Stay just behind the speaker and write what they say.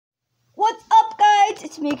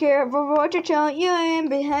me, Kara, for watch your channel. You am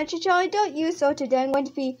behind your channel, don't you? So today I'm going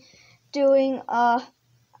to be doing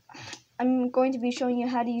I'm going to be showing you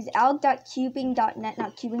how to use alg.cubing.net,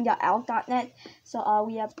 not cubing.alg.net. So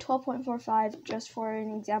we have 12.45 just for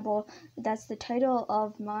an example. That's the title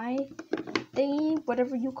of my thingy,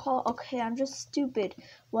 whatever you call. Okay, I'm just stupid.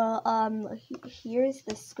 Well, here's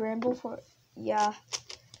the scramble for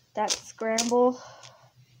that scramble.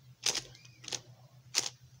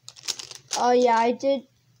 Oh yeah, I did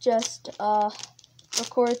just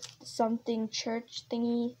record something church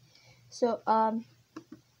thingy. So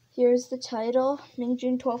here's the title,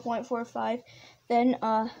 Mingjun 12.45. Then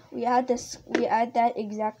we add that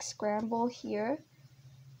exact scramble here,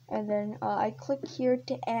 and then I click here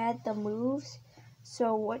to add the moves.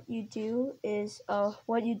 So what you do is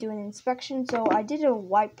what you do in inspection. So I did a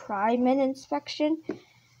Y prime in inspection.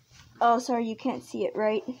 Oh, sorry, you can't see it,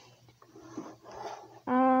 right?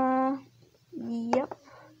 Yep.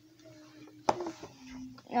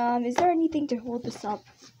 Is there anything to hold this up?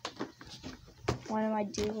 What am I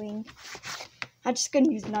doing? I'm just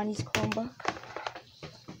gonna use Nani's Chromebook.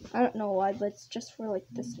 I don't know why, but it's just for like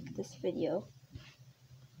this video.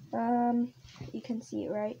 You can see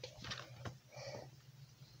it, right?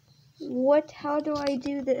 How do I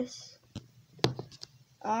do this?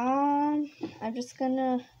 I'm just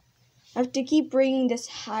gonna have to keep bringing this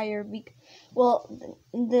higher. Well,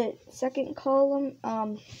 in the second column,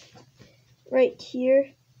 right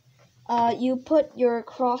here, you put your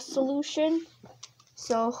cross solution.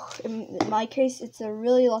 So in my case, it's a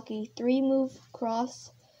really lucky 3-move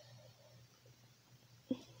cross.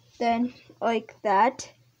 Then like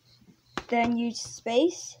that. Then you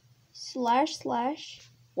space /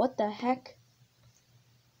 what the heck?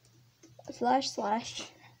 /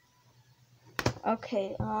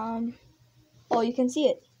 Okay, oh, you can see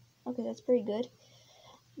it. Okay, that's pretty good.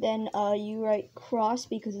 Then you write cross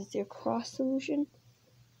because it's your cross solution.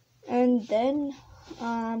 And then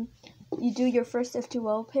you do your first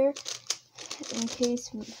F2L pair. In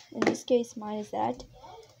this case, mine is that.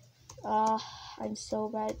 I'm so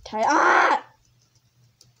bad at type.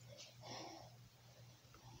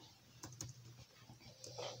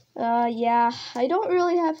 Yeah, I don't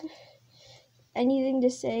really have anything to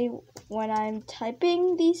say when I'm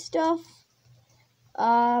typing these stuff.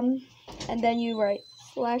 And then you write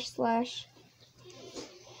 /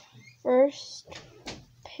 first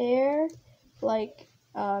pair, like,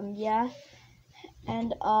 yeah,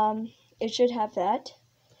 and it should have that.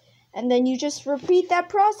 And then you just repeat that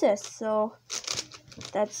process. So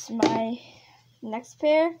that's my next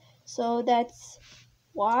pair. So that's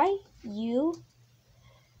Y, U,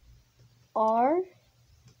 R,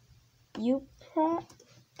 U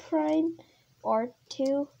prime,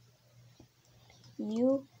 R2,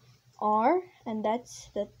 U, R, and that's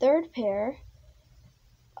the third pair.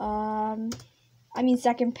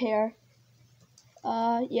 Second pair.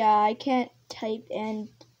 Yeah, I can't type and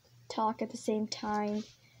talk at the same time.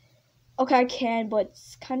 Okay, I can, but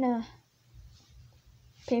it's kind of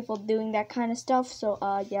painful doing that kind of stuff. So,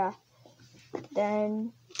 yeah.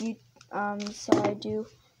 Then you, so I do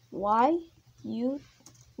Y, U,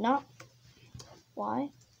 not Y,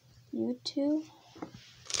 U2.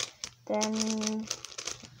 Then,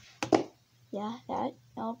 yeah, that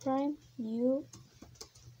L prime, U,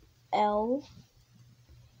 L,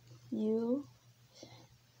 U,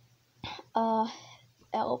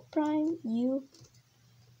 L prime, U,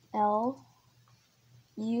 L,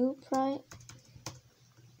 U prime,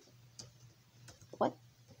 what?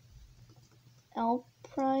 L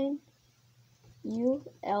prime, U,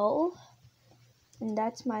 L, and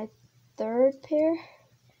that's my third pair.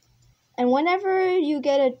 And whenever you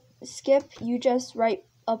get a skip, you just write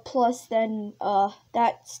a plus, then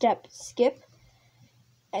that step skip.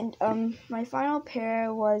 And my final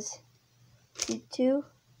pair was U2,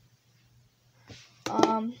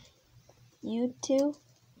 U2,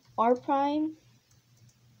 R prime,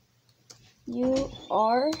 U,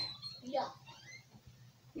 R. Yeah.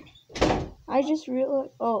 I just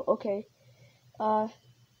realized. Oh, okay.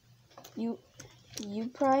 U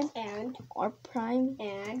prime And R prime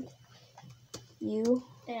and U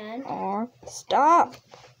and R. Stop.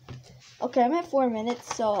 Okay, I'm at 4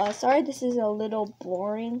 minutes. So sorry, this is a little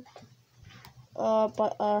boring.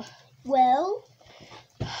 But well,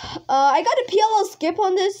 I got a PLL skip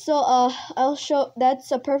on this, so I'll show.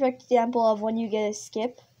 That's a perfect example of when you get a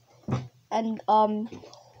skip. And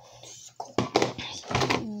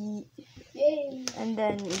yay. and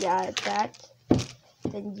then yeah, that.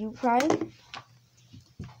 Then U prime.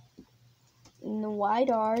 And the wide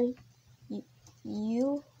R,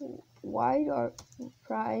 U wide R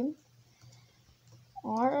prime,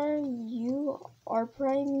 R U R r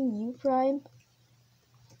prime, u prime,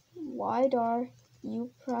 wide r,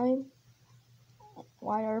 u prime,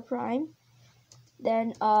 wide r prime.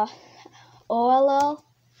 Then OLL,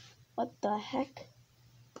 what the heck?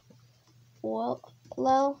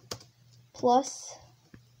 OLL plus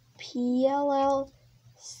PLL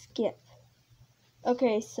skip.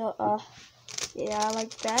 Okay, so yeah,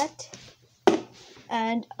 like that.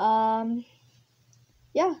 And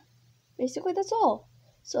yeah, basically that's all.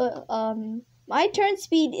 So my turn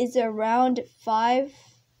speed is around 5,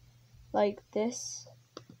 like this.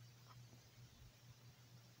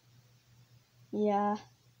 Yeah.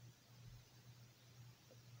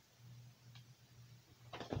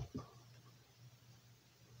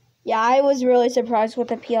 Yeah, I was really surprised with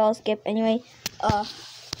the PL skip. Anyway, hope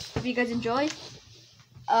you guys enjoy.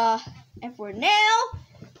 And for now,